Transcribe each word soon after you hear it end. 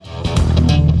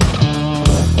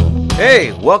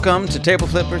Hey, welcome to Table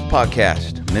Flippers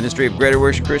Podcast, ministry of Greater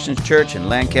Worship Christian Church in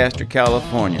Lancaster,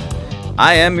 California.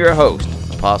 I am your host,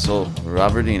 Apostle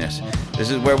Robert Enos. This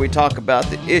is where we talk about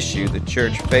the issue the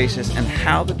church faces and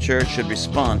how the church should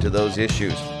respond to those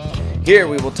issues. Here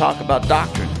we will talk about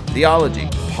doctrine, theology,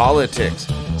 politics,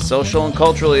 social and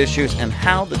cultural issues, and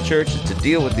how the church is to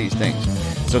deal with these things.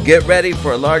 So get ready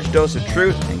for a large dose of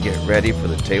truth and get ready for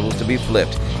the tables to be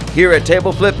flipped. Here at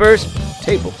Table Flippers,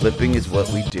 table flipping is what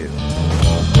we do.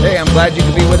 Hey, I'm glad you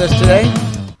could be with us today.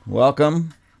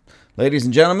 Welcome, ladies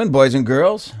and gentlemen, boys and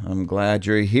girls. I'm glad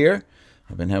you're here.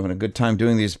 I've been having a good time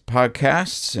doing these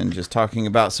podcasts and just talking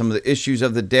about some of the issues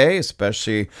of the day,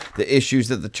 especially the issues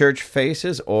that the church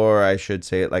faces, or I should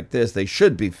say it like this, they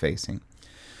should be facing.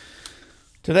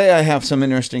 Today I have some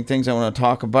interesting things I want to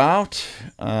talk about,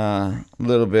 a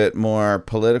little bit more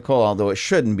political, although it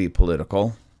shouldn't be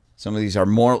political. Some of these are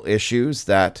moral issues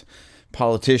that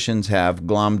politicians have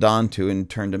glommed onto and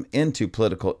turned them into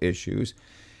political issues.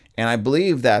 And I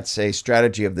believe that's a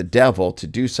strategy of the devil to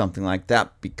do something like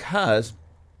that because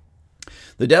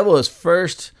the devil has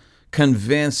first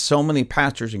convinced so many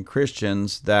pastors and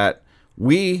Christians that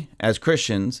we as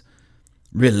Christians,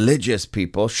 religious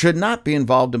people, should not be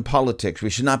involved in politics. We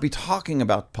should not be talking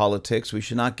about politics. We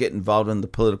should not get involved in the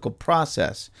political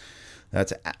process.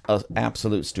 That's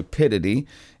absolute stupidity.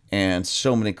 And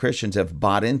so many Christians have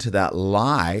bought into that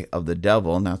lie of the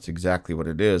devil, and that's exactly what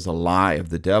it is, a lie of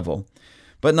the devil.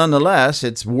 But nonetheless,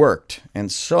 it's worked, and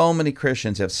so many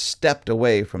Christians have stepped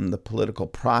away from the political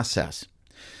process.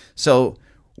 So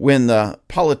when the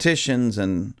politicians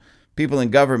and people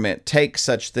in government take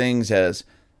such things as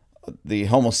the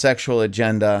homosexual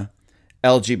agenda,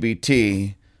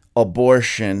 LGBT,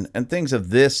 abortion, and things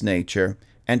of this nature,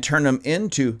 and turn them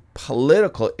into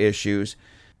political issues,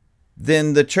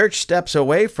 then the church steps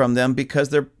away from them because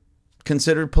they're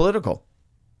considered political.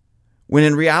 When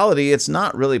in reality, it's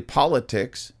not really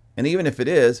politics. And even if it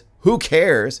is, who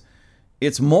cares?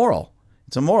 It's moral.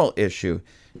 It's a moral issue.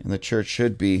 And the church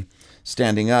should be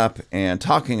standing up and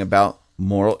talking about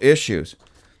moral issues.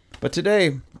 But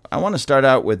today, I want to start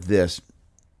out with this.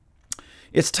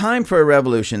 It's time for a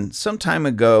revolution. Some time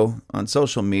ago on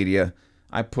social media,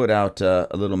 I put out a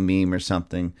little meme or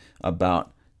something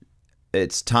about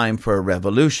it's time for a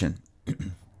revolution,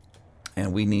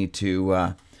 and we need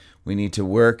to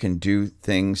work and do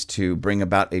things to bring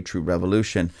about a true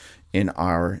revolution in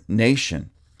our nation.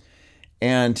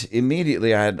 And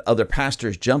immediately, I had other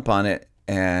pastors jump on it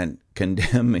and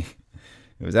condemn me.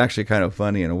 It was actually kind of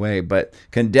funny in a way, but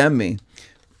condemn me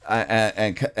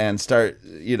and start,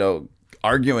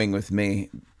 arguing with me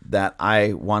that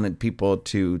I wanted people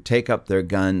to take up their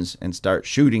guns and start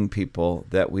shooting people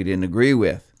that we didn't agree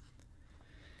with.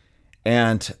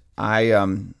 And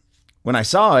when I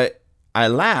saw it, I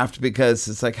laughed because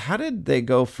it's like, how did they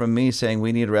go from me saying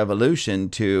we need a revolution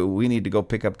to we need to go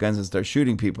pick up guns and start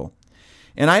shooting people?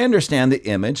 And I understand the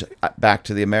image back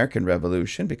to the American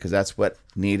Revolution because that's what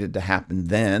needed to happen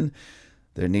then.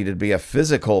 There needed to be a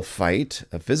physical fight,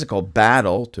 a physical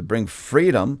battle to bring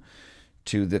freedom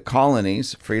to the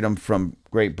colonies, freedom from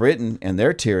Great Britain and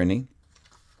their tyranny.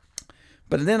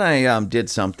 But then I did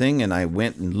something and I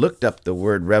went and looked up the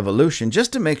word revolution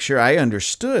just to make sure I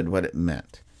understood what it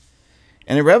meant.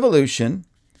 And a revolution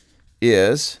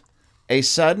is a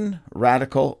sudden,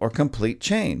 radical, or complete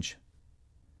change.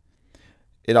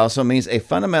 It also means a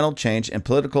fundamental change in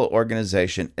political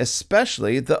organization,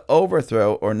 especially the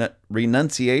overthrow or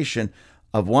renunciation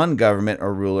of one government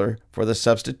or ruler for the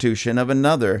substitution of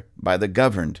another by the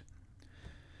governed.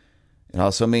 It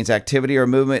also means activity or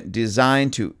movement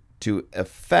designed to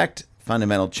effect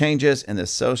fundamental changes in the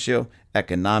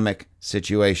socio-economic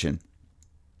situation.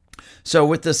 So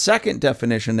with the second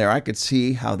definition there, I could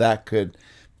see how that could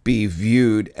be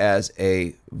viewed as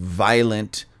a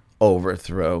violent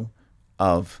overthrow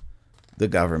of the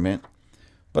government.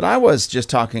 But I was just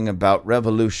talking about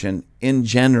revolution in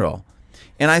general.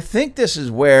 And I think this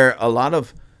is where a lot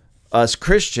of us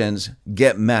Christians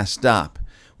get messed up.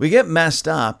 We get messed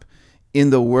up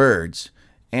in the words.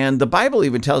 And the Bible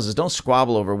even tells us don't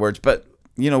squabble over words, but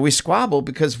we squabble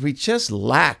because we just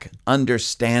lack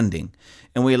understanding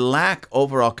and we lack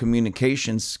overall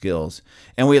communication skills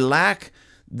and we lack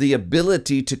the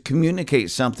ability to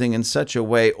communicate something in such a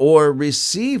way or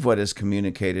receive what is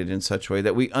communicated in such a way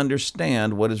that we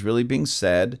understand what is really being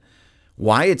said,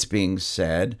 why it's being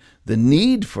said, the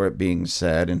need for it being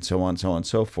said, and so on, so on,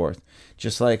 so forth.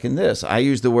 Just like in this, I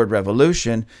use the word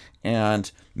revolution,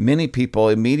 and many people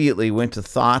immediately went to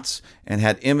thoughts and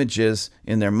had images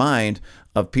in their mind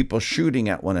of people shooting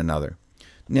at one another.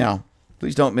 Now,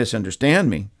 please don't misunderstand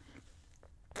me.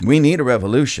 We need a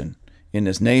revolution. in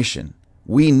this nation.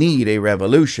 We need a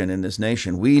revolution in this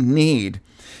nation. We need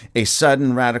a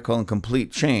sudden, radical, and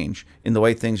complete change in the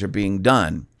way things are being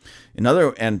done.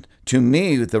 And to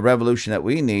me, the revolution that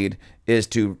we need is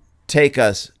to take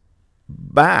us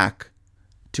back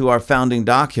to our founding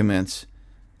documents,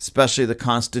 especially the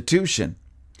Constitution.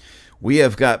 We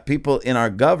have got people in our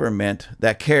government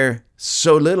that care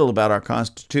so little about our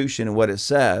Constitution and what it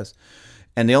says.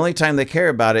 And the only time they care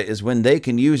about it is when they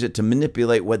can use it to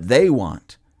manipulate what they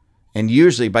want. And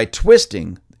usually by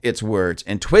twisting its words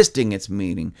and twisting its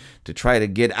meaning to try to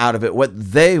get out of it what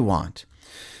they want.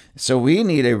 So we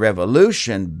need a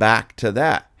revolution back to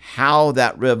that. How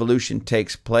that revolution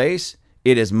takes place,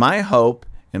 it is my hope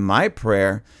and my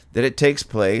prayer that it takes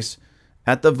place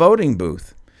at the voting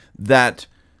booth. That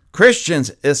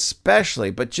Christians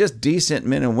especially, but just decent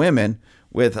men and women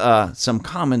with some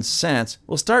common sense,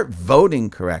 will start voting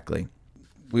correctly.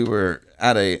 We were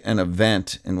at an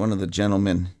event, and one of the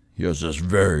gentlemen, he has this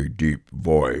very deep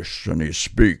voice, and he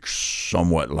speaks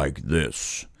somewhat like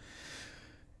this.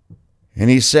 And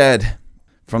he said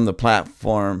from the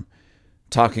platform,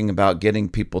 talking about getting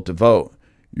people to vote,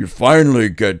 you finally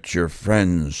get your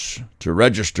friends to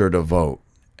register to vote,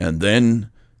 and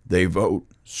then they vote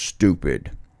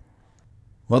stupid.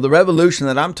 Well, the revolution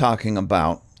that I'm talking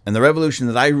about, and the revolution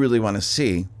that I really want to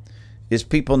see, is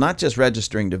people not just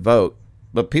registering to vote,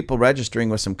 but people registering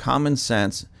with some common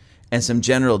sense and some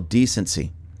general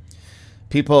decency.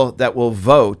 People that will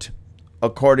vote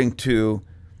according to,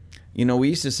 we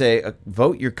used to say,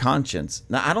 vote your conscience.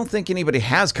 Now, I don't think anybody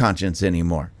has conscience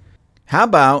anymore. How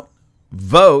about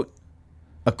vote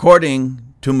according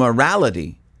to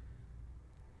morality?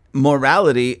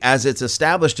 Morality as it's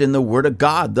established in the Word of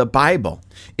God, the Bible.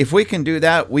 If we can do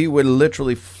that, we would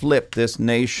literally flip this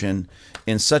nation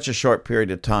in such a short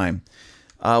period of time.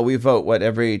 We vote,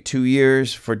 every 2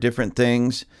 years for different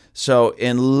things. So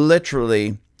in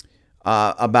literally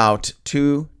about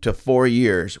 2 to 4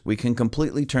 years, we can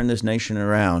completely turn this nation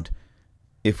around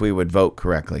if we would vote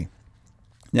correctly.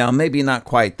 Now, maybe not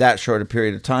quite that short a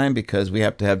period of time because we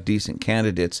have to have decent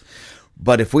candidates.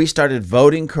 But if we started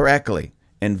voting correctly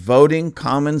and voting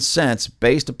common sense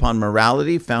based upon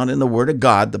morality found in the Word of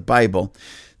God, the Bible,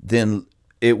 then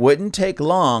it wouldn't take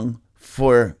long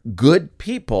for good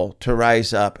people to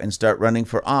rise up and start running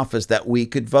for office that we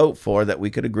could vote for, that we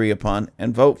could agree upon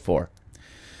and vote for.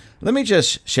 Let me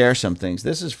just share some things.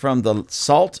 This is from the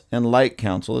Salt and Light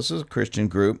Council. This is a Christian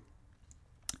group.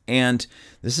 And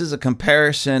this is a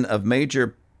comparison of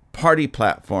major party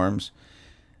platforms.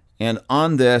 And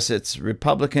on this, it's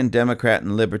Republican, Democrat,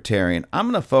 and Libertarian.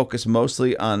 I'm going to focus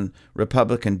mostly on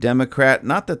Republican, Democrat.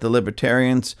 Not that the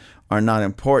Libertarians are not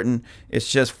important.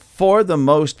 It's just for the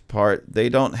most part, they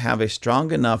don't have a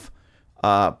strong enough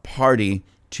party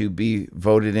to be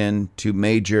voted into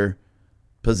major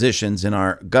positions in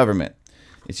our government.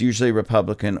 It's usually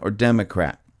Republican or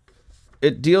Democrat.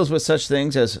 It deals with such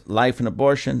things as life and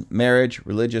abortion, marriage,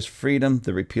 religious freedom,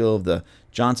 the repeal of the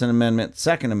Johnson Amendment,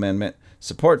 Second Amendment,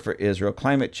 support for Israel,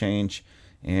 climate change,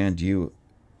 and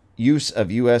use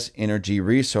of U.S. energy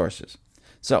resources.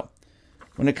 So,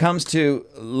 when it comes to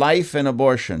life and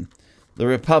abortion, the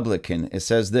Republican, it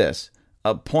says this: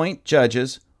 appoint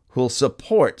judges who will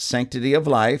support sanctity of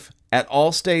life at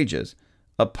all stages,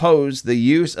 oppose the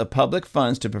use of public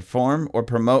funds to perform or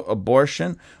promote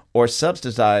abortion or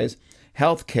subsidize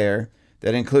health care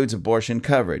that includes abortion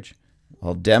coverage.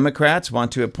 While Democrats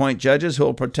want to appoint judges who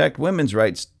will protect women's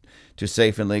rights to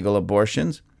safe and legal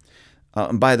abortions.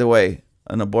 And by the way,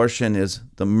 an abortion is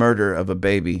the murder of a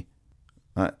baby.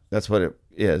 That's what it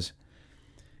is.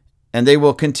 And they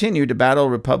will continue to battle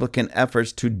Republican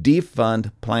efforts to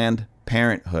defund Planned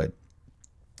Parenthood.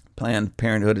 Planned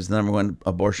Parenthood is the number one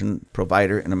abortion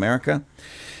provider in America.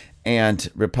 And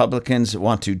Republicans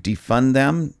want to defund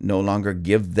them, no longer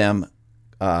give them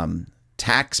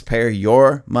taxpayer,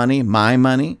 your money, my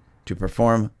money, to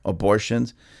perform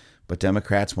abortions. But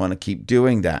Democrats want to keep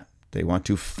doing that. They want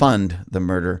to fund the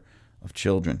murder of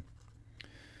children.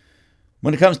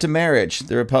 When it comes to marriage,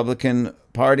 the Republican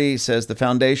Party says the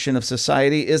foundation of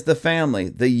society is the family,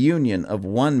 the union of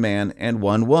one man and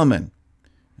one woman.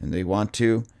 And they want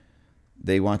to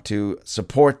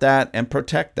support that and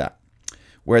protect that.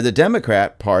 Where the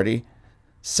Democrat Party,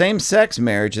 same-sex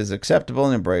marriage is acceptable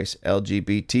and embraced.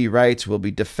 LGBT rights will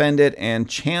be defended and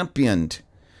championed.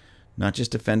 Not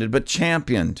just defended, but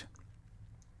championed.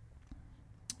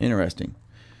 Interesting.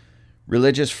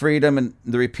 Religious freedom and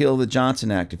the repeal of the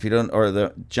Johnson Act, or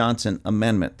the Johnson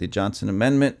Amendment. The Johnson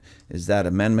Amendment is that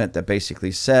amendment that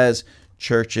basically says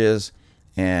churches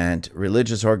and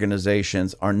religious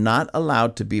organizations are not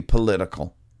allowed to be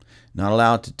political. not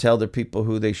allowed to tell their people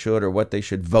who they should or what they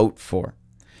should vote for.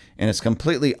 And it's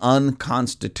completely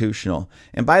unconstitutional.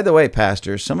 And by the way,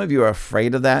 pastors, some of you are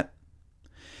afraid of that.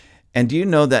 And do you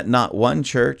know that not one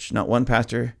church, not one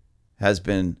pastor has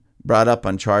been brought up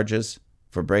on charges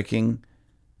for breaking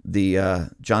the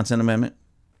Johnson Amendment?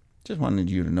 Just wanted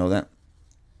you to know that.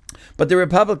 But the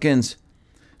Republicans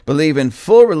believe in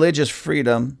full religious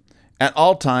freedom at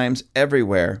all times,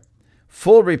 everywhere,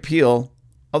 full repeal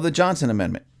of the Johnson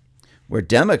Amendment, where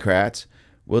Democrats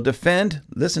will defend,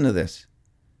 listen to this.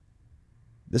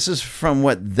 This is from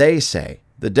what they say.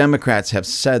 The Democrats have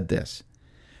said this.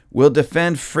 Will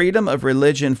defend freedom of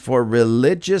religion for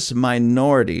religious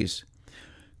minorities,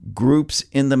 groups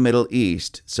in the Middle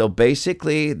East. So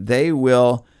basically, they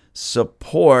will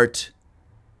support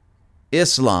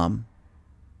Islam,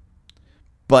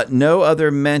 but no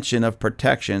other mention of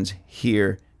protections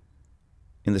here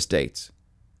in the States.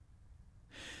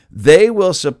 They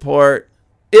will support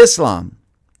Islam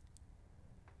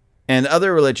and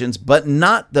other religions, but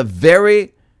not the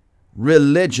very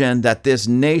religion that this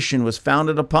nation was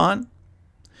founded upon,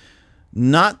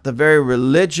 not the very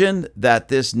religion that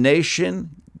this nation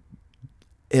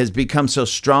has become so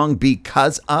strong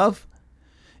because of.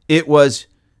 It was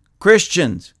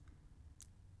Christians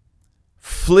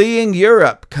fleeing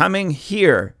Europe, coming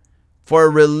here for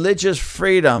religious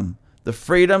freedom, the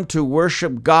freedom to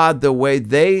worship God the way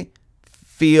they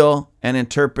feel and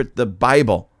interpret the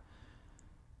Bible.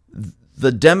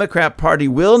 The Democrat Party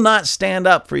will not stand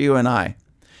up for you and I.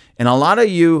 And a lot of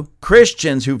you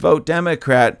Christians who vote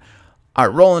Democrat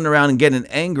are rolling around and getting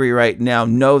angry right now.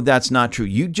 No, that's not true.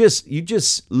 You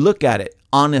just look at it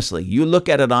honestly. You look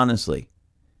at it honestly.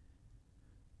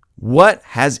 What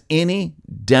has any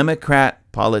Democrat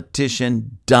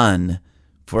politician done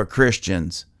for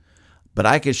Christians? But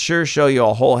I could sure show you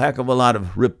a whole heck of a lot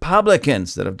of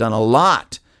Republicans that have done a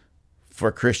lot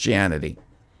for Christianity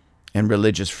and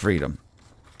religious freedom.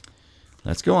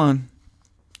 Let's go on.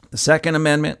 The Second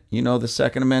Amendment, you know the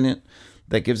Second Amendment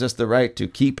that gives us the right to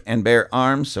keep and bear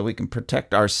arms so we can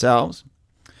protect ourselves.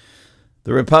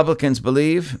 The Republicans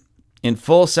believe in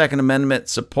full Second Amendment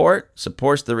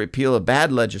supports the repeal of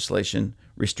bad legislation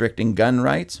restricting gun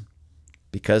rights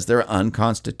because they're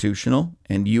unconstitutional,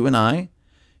 and you and I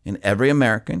and every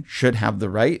American should have the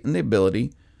right and the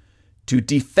ability to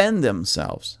defend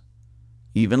themselves,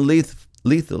 even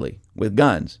lethally, with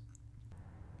guns.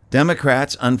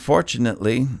 Democrats,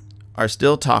 unfortunately, are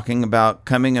still talking about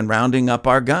coming and rounding up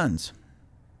our guns.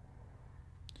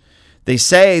 They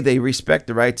say they respect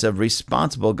the rights of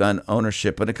responsible gun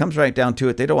ownership, but it comes right down to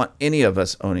it. They don't want any of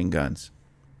us owning guns.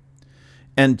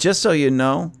 And just so you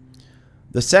know,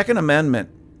 the Second Amendment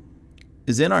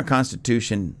is in our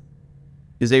Constitution,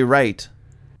 is a right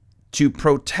to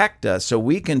protect us so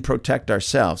we can protect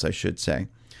ourselves, I should say.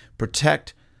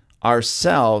 Protect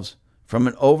ourselves from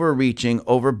an overreaching,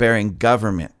 overbearing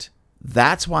government.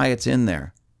 That's why it's in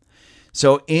there.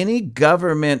 So any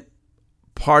government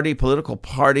party, political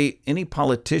party, any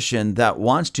politician that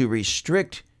wants to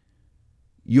restrict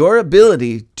your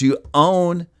ability to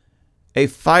own a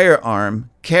firearm,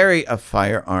 carry a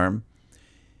firearm,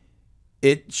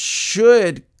 it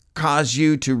should cause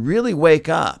you to really wake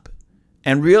up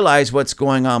and realize what's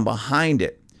going on behind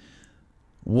it.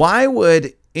 Why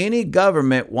would any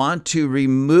government want to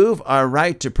remove our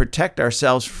right to protect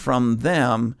ourselves from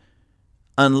them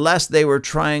unless they were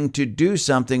trying to do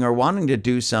something or wanting to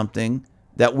do something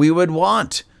that we would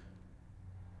want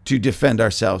to defend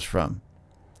ourselves from?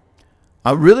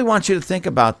 I really want you to think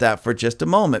about that for just a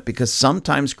moment, because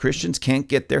sometimes Christians can't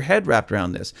get their head wrapped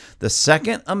around this. The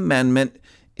Second Amendment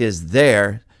is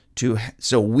there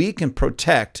so we can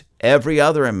protect every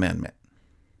other amendment.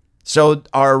 So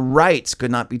our rights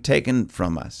could not be taken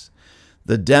from us.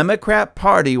 The Democrat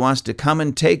Party wants to come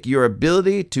and take your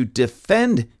ability to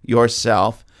defend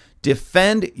yourself,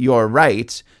 defend your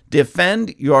rights,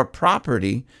 defend your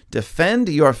property, defend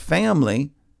your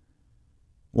family.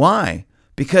 Why?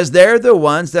 Because they're the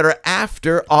ones that are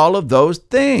after all of those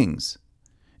things.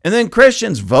 And then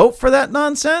Christians vote for that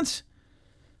nonsense?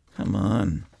 Come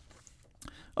on.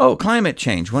 Oh, climate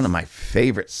change, one of my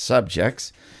favorite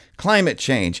subjects. Climate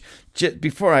change. Just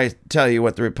before I tell you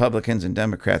what the Republicans and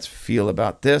Democrats feel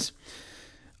about this,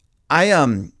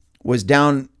 I was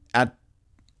down at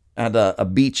a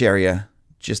beach area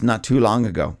just not too long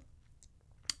ago.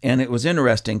 And it was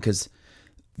interesting because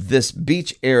this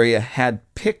beach area had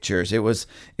pictures. It was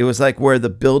like where the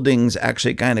buildings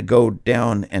actually kind of go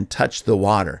down and touch the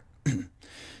water.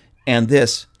 And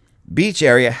this beach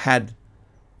area had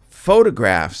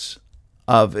photographs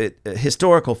of it,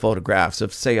 historical photographs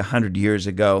of, say, 100 years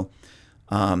ago,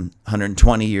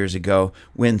 120 years ago,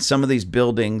 when some of these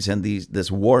buildings and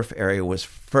this wharf area was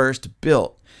first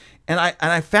built. And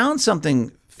I found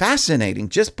something fascinating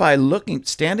just by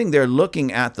standing there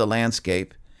looking at the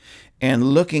landscape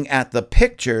and looking at the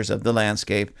pictures of the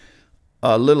landscape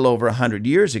a little over 100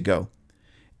 years ago.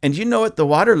 And you know what? The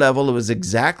water level was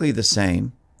exactly the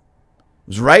same. It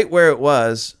was right where it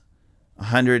was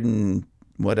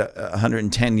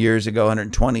 110 years ago,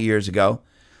 120 years ago.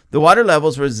 The water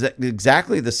levels were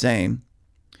exactly the same.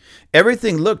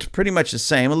 Everything looked pretty much the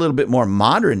same, a little bit more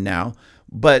modern now,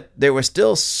 but there were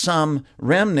still some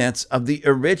remnants of the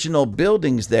original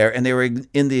buildings there, and they were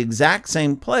in the exact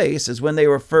same place as when they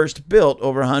were first built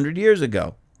over 100 years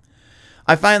ago.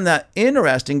 I find that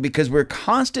interesting because we're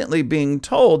constantly being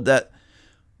told that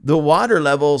the water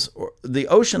levels, the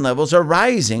ocean levels are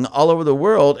rising all over the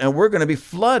world, and we're going to be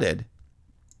flooded.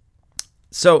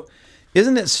 So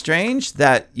isn't it strange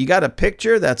that you got a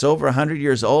picture that's over 100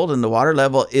 years old and the water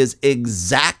level is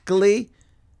exactly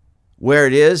where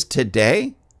it is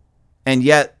today, and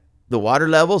yet the water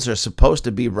levels are supposed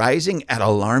to be rising at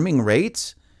alarming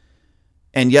rates,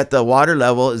 and yet the water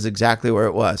level is exactly where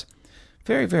it was?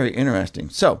 Very, very interesting.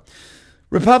 So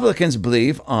Republicans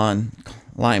believe on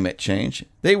climate change.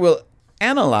 They will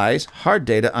analyze hard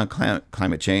data on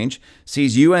climate change,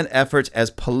 sees UN efforts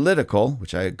as political,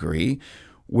 which I agree,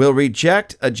 will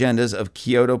reject agendas of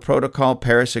Kyoto Protocol,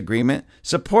 Paris Agreement,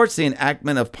 supports the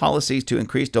enactment of policies to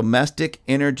increase domestic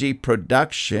energy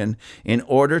production in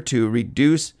order to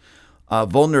reduce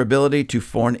vulnerability to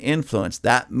foreign influence.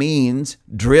 That means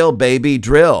drill, baby,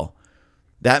 drill.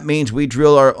 That means we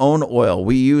drill our own oil.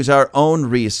 We use our own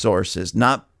resources,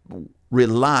 not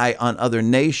rely on other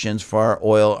nations for our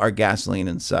oil, our gasoline,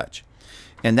 and such.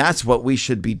 And that's what we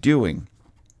should be doing.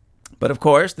 But of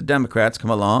course, the Democrats come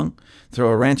along, throw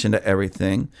a wrench into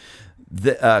everything.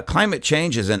 The climate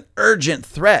change is an urgent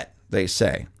threat, they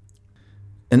say.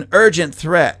 An urgent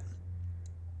threat.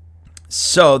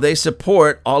 So they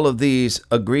support all of these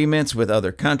agreements with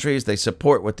other countries. They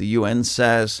support what the UN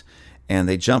says, and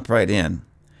they jump right in.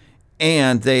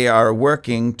 And they are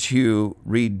working to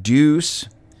reduce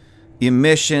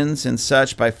emissions and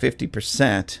such by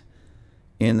 50%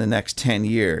 in the next 10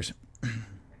 years.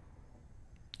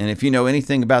 And if you know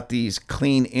anything about these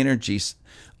clean energy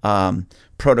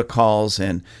protocols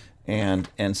and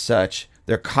such,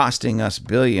 they're costing us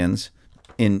billions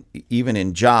even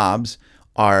in jobs.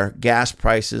 Our gas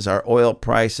prices, our oil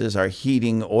prices, our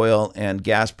heating oil and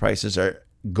gas prices are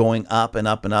going up and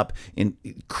up and up in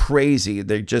crazy.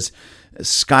 They're just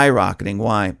skyrocketing.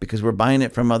 Why? Because we're buying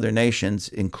it from other nations,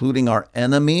 including our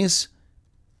enemies.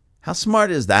 How smart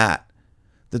is that?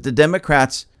 That the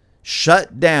Democrats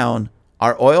shut down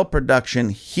our oil production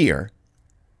here,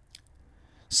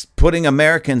 putting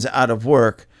Americans out of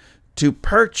work to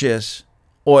purchase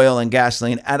oil and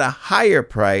gasoline at a higher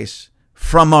price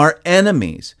from our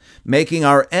enemies, making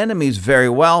our enemies very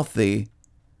wealthy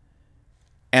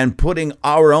and putting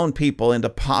our own people into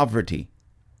poverty.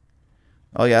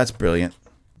 Oh yeah, that's brilliant.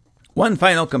 One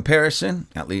final comparison,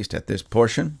 at least at this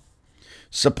portion.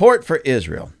 Support for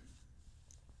Israel.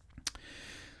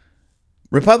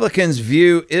 Republicans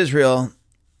view Israel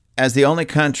as the only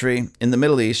country in the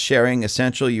Middle East sharing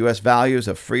essential U.S. values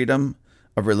of freedom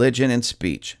of religion and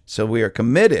speech. So we are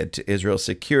committed to Israel's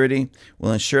security.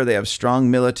 We'll ensure they have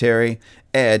strong military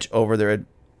edge over their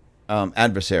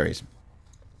adversaries.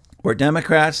 Where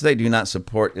Democrats, they do not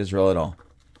support Israel at all.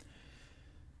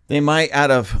 They might out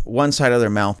of one side of their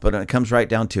mouth, but when it comes right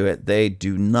down to it, they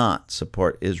do not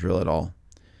support Israel at all.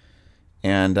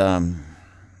 And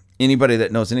anybody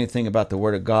that knows anything about the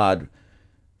Word of God,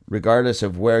 regardless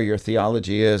of where your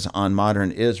theology is on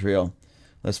modern Israel,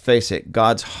 let's face it,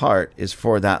 God's heart is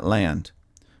for that land.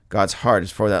 God's heart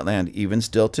is for that land, even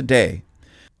still today.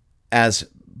 As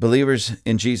believers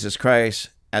in Jesus Christ,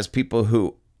 as people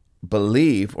who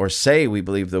believe or say we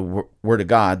believe the Word of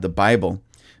God, the Bible,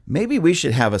 maybe we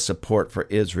should have a support for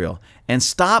Israel and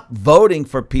stop voting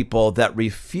for people that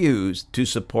refuse to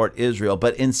support Israel,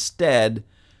 but instead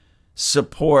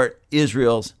support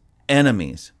Israel's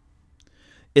enemies.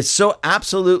 It's so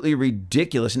absolutely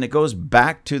ridiculous, and it goes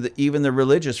back to even the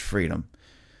religious freedom.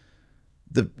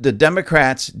 The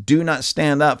Democrats do not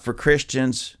stand up for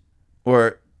Christians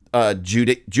or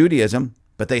Judaism,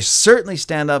 but they certainly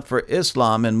stand up for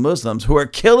Islam and Muslims who are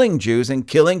killing Jews and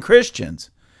killing Christians.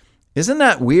 Isn't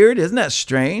that weird? Isn't that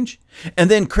strange?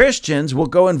 And then Christians will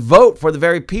go and vote for the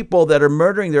very people that are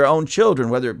murdering their own children,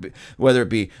 whether it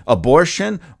be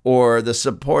abortion or the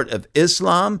support of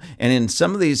Islam. And in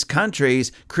some of these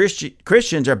countries,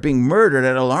 Christians are being murdered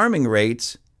at alarming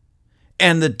rates.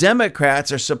 And the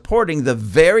Democrats are supporting the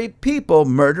very people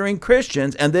murdering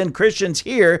Christians, and then Christians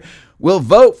here will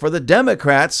vote for the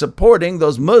Democrats supporting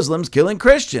those Muslims killing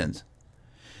Christians.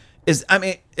 Am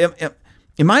I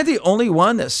the only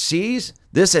one that sees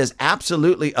this as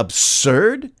absolutely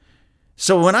absurd?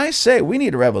 So when I say we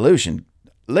need a revolution,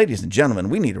 ladies and gentlemen,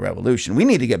 we need a revolution. We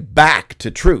need to get back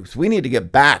to truth. We need to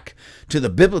get back to the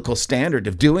biblical standard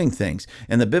of doing things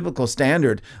and the biblical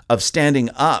standard of standing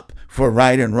up for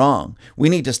right and wrong. We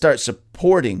need to start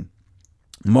supporting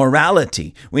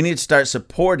morality. We need to start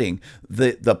supporting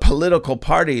the political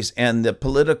parties and the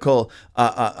political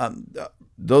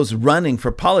those running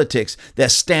for politics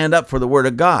that stand up for the Word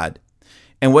of God.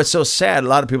 And what's so sad, a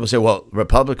lot of people say, well,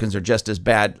 Republicans are just as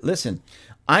bad. Listen,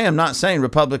 I am not saying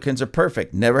Republicans are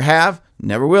perfect. Never have,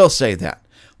 never will say that.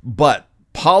 But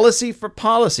policy for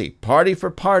policy, party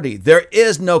for party, there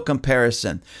is no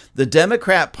comparison. The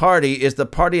Democrat Party is the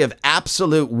party of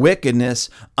absolute wickedness,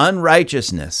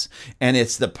 unrighteousness. And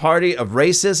it's the party of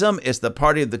racism. It's the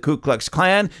party of the Ku Klux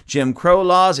Klan, Jim Crow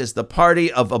laws. It's the party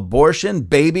of abortion,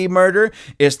 baby murder.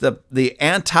 It's the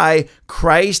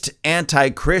anti-Christ,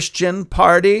 anti-Christian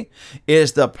party.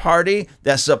 It's the party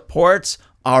that supports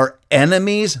our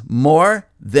enemies more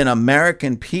than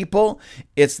American people.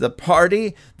 It's the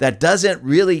party that doesn't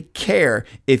really care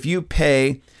if you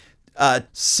pay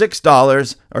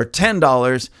 $6 or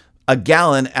 $10 a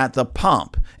gallon at the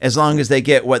pump. As long as they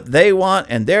get what they want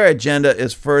and their agenda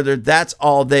is furthered, that's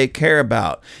all they care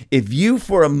about. If you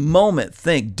for a moment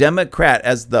think Democrat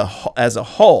as a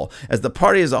whole, as the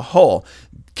party as a whole,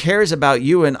 cares about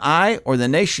you and I or the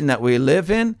nation that we live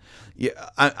in,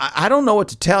 I don't know what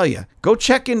to tell you. Go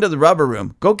check into the rubber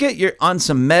room. Go get on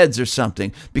some meds or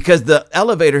something, because the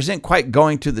elevator isn't quite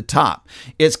going to the top.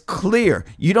 It's clear.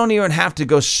 You don't even have to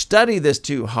go study this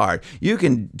too hard. You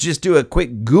can just do a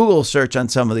quick Google search on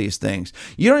some of these things.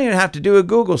 You don't even have to do a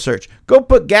Google search. Go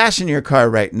put gas in your car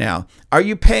right now. Are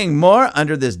you paying more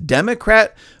under this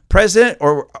Democrat president,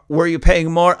 or were you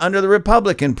paying more under the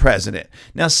Republican president?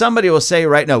 Now, somebody will say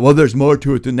right now, well, there's more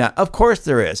to it than that. Of course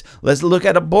there is. Let's look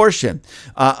at abortion.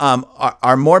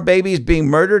 Are more babies being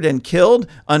murdered and killed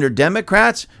under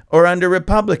Democrats or under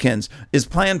Republicans? Is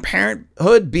Planned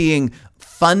Parenthood being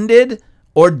funded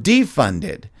or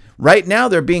defunded? Right now,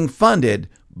 they're being funded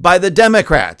by the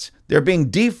Democrats. They're being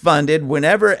defunded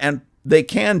whenever and they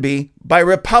can be by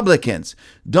Republicans.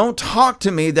 Don't talk to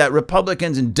me that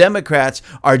Republicans and Democrats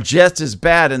are just as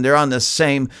bad and they're on the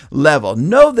same level.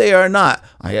 No, they are not.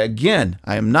 I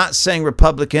am not saying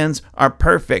Republicans are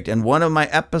perfect. And one of my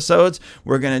episodes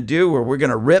we're going to do where we're going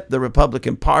to rip the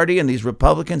Republican Party and these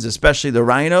Republicans, especially the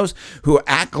rhinos, who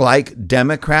act like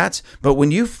Democrats. But when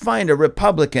you find a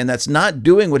Republican that's not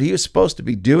doing what he was supposed to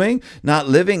be doing, not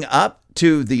living up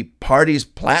to the party's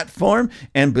platform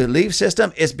and belief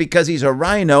system, it's because he's a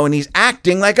rhino and he's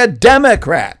acting like a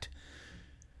Democrat.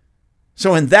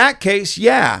 So in that case,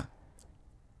 yeah,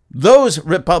 those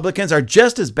Republicans are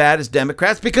just as bad as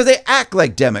Democrats because they act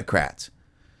like Democrats.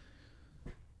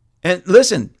 And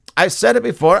listen, I've said it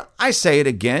before, I say it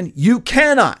again, you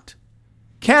cannot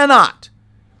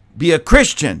be a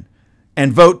Christian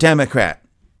and vote Democrat.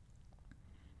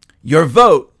 Your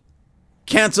vote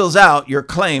cancels out your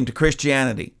claim to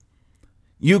Christianity.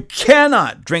 You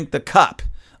cannot drink the cup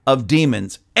of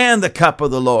demons and the cup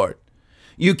of the Lord.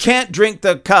 You can't drink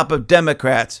the cup of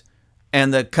Democrats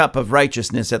and the cup of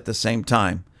righteousness at the same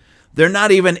time. They're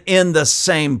not even in the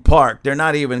same park. They're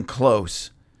not even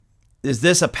close. Is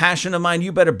this a passion of mine?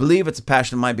 You better believe it's a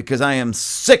passion of mine, because I am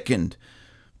sickened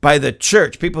by the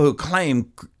church. People who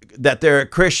claim that they're a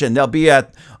Christian, they'll be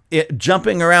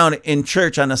jumping around in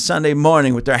church on a Sunday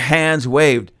morning with their hands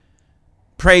waved,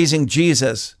 praising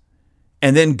Jesus,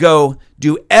 and then go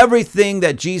do everything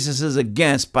that Jesus is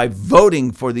against by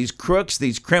voting for these crooks,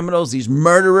 these criminals, these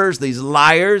murderers, these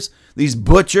liars, these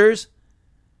butchers,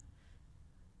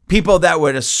 people that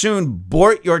would as soon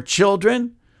abort your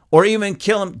children or even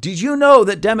kill them. Did you know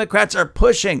that Democrats are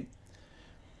pushing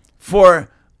for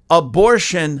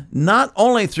abortion not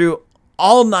only through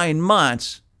all 9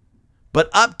 months, but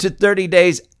up to 30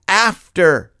 days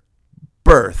after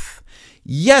birth?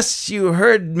 Yes, you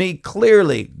heard me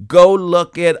clearly. Go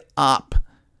look it up.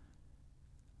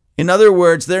 In other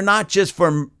words, they're not just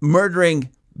for murdering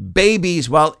babies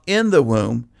while in the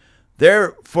womb.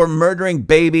 They're for murdering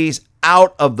babies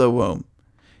out of the womb.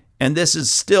 And this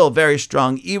is still very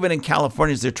strong. Even in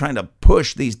California, they're trying to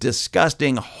push these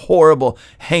disgusting, horrible,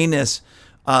 heinous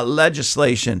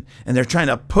legislation. And they're trying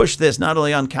to push this not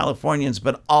only on Californians,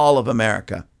 but all of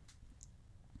America.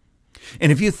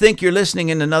 And if you think you're listening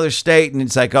in another state and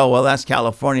it's like, oh, well, that's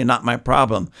California, not my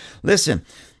problem. Listen,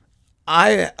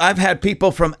 I've had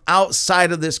people from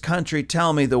outside of this country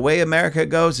tell me the way America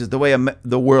goes is the way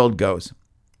the world goes.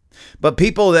 But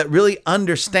people that really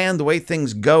understand the way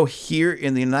things go here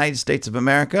in the United States of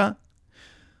America,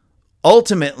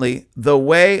 ultimately, the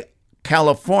way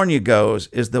California goes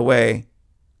is the way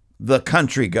the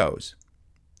country goes.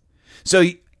 So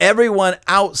everyone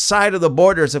outside of the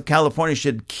borders of California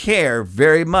should care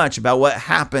very much about what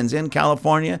happens in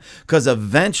California, because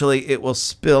eventually it will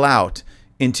spill out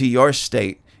into your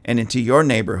state and into your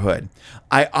neighborhood.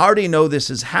 I already know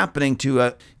this is happening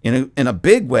in a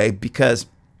big way, because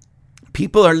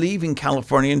people are leaving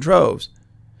California in droves.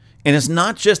 And it's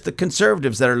not just the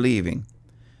conservatives that are leaving.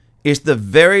 It's the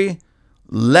very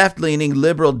left-leaning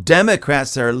liberal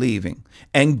Democrats that are leaving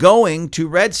and going to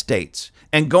red states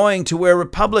and going to where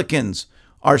Republicans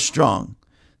are strong,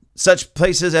 such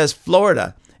places as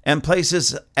Florida and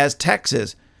places as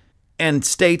Texas and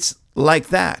states like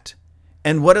that.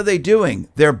 And what are they doing?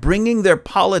 They're bringing their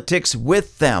politics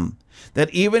with them. That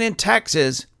even in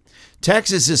Texas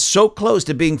is so close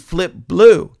to being flipped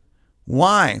blue.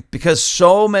 Why? Because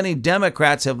so many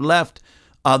Democrats have left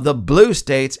the blue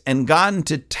states and gotten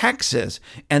to Texas,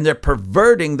 and they're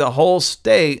perverting the whole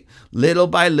state little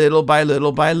by little by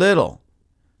little by little.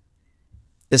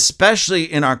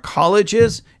 Especially in our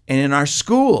colleges and in our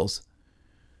schools.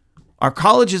 Our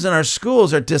colleges and our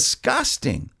schools are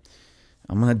disgusting.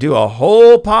 I'm going to do a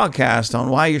whole podcast on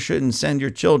why you shouldn't send your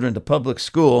children to public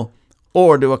school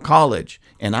or to a college.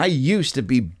 And I used to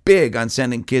be big on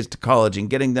sending kids to college and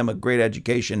getting them a great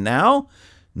education. Now,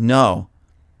 no.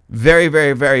 Very,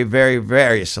 very, very, very,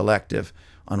 very selective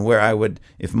on where I would,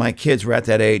 if my kids were at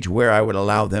that age, where I would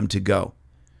allow them to go.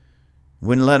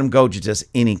 Wouldn't let them go to just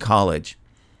any college.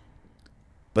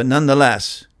 But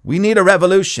nonetheless, we need a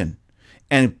revolution.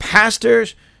 And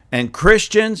pastors and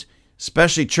Christians,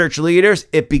 especially church leaders,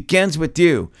 it begins with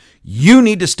you. You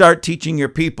need to start teaching your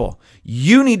people.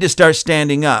 You need to start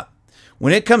standing up.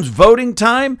 When it comes voting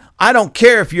time, I don't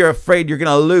care if you're afraid you're going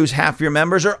to lose half your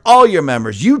members or all your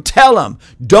members. You tell them,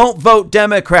 don't vote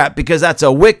Democrat, because that's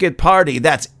a wicked party.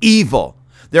 That's evil.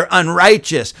 They're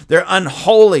unrighteous. They're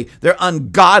unholy. They're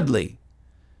ungodly.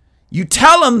 You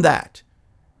tell them that.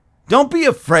 Don't be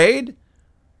afraid.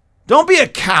 Don't be a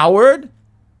coward.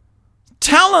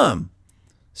 Tell them.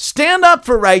 Stand up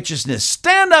for righteousness.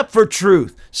 Stand up for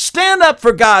truth. Stand up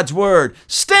for God's word.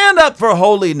 Stand up for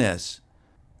holiness.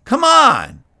 Come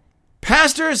on.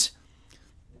 Pastors,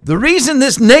 the reason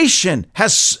this nation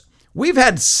we've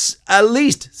had at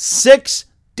least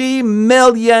 60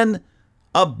 million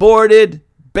aborted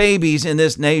babies in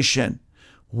this nation.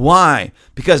 Why?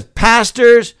 Because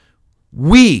pastors,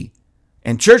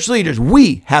 and church leaders,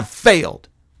 we have failed.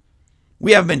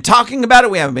 We haven't been talking about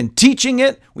it. We haven't been teaching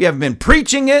it. We haven't been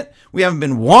preaching it. We haven't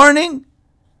been warning.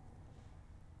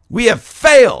 We have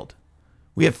failed.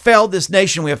 We have failed this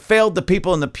nation. We have failed the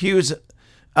people in the pews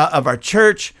of our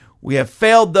church. We have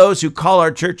failed those who call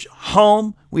our church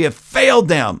home. We have failed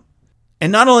them.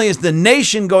 And not only is the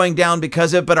nation going down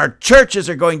because of it, but our churches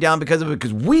are going down because of it,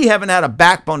 because we haven't had a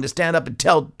backbone to stand up and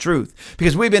tell the truth,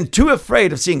 because we've been too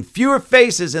afraid of seeing fewer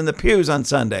faces in the pews on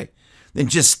Sunday than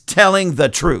just telling the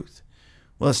truth.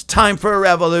 Well, it's time for a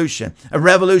revolution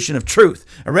of truth,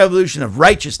 a revolution of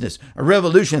righteousness, a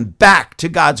revolution back to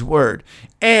God's word,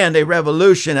 and a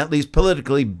revolution, at least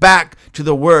politically, back to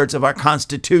the words of our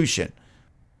Constitution.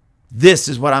 This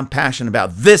is what I'm passionate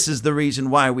about. This is the reason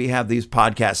why we have these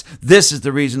podcasts. This is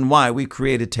the reason why we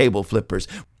created Table Flippers.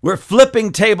 We're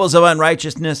flipping tables of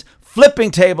unrighteousness,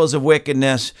 flipping tables of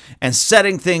wickedness, and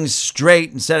setting things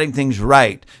straight and setting things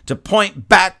right to point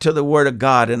back to the Word of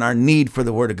God and our need for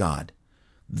the Word of God.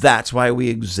 That's why we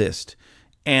exist.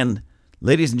 And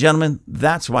ladies and gentlemen,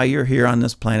 that's why you're here on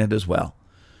this planet as well.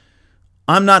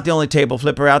 I'm not the only table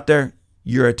flipper out there.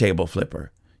 You're a table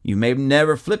flipper. You may have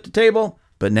never flipped a table,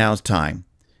 but now's time.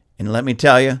 And let me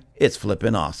tell you, it's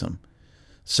flipping awesome.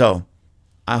 So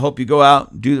I hope you go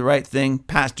out, do the right thing.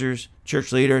 Pastors,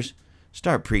 church leaders,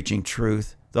 start preaching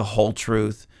truth, the whole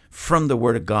truth from the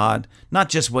Word of God, not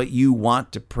just what you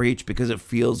want to preach because it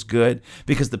feels good,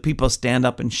 because the people stand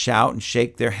up and shout and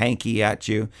shake their hanky at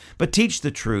you, but teach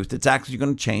the truth. It's actually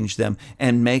going to change them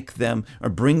and make them or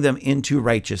bring them into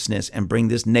righteousness and bring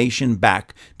this nation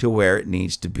back to where it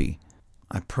needs to be.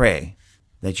 I pray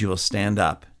that you will stand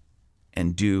up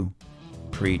and do,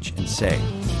 preach, and say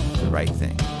the right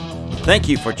thing. Thank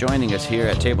you for joining us here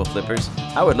at Table Flippers.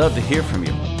 I would love to hear from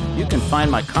you. You can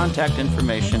find my contact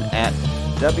information at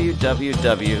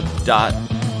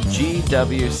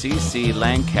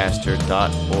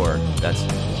www.gwcclancaster.org. That's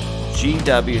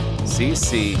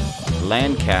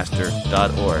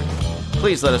gwcclancaster.org.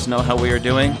 Please let us know how we are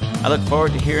doing. I look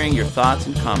forward to hearing your thoughts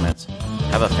and comments.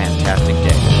 Have a fantastic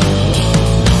day.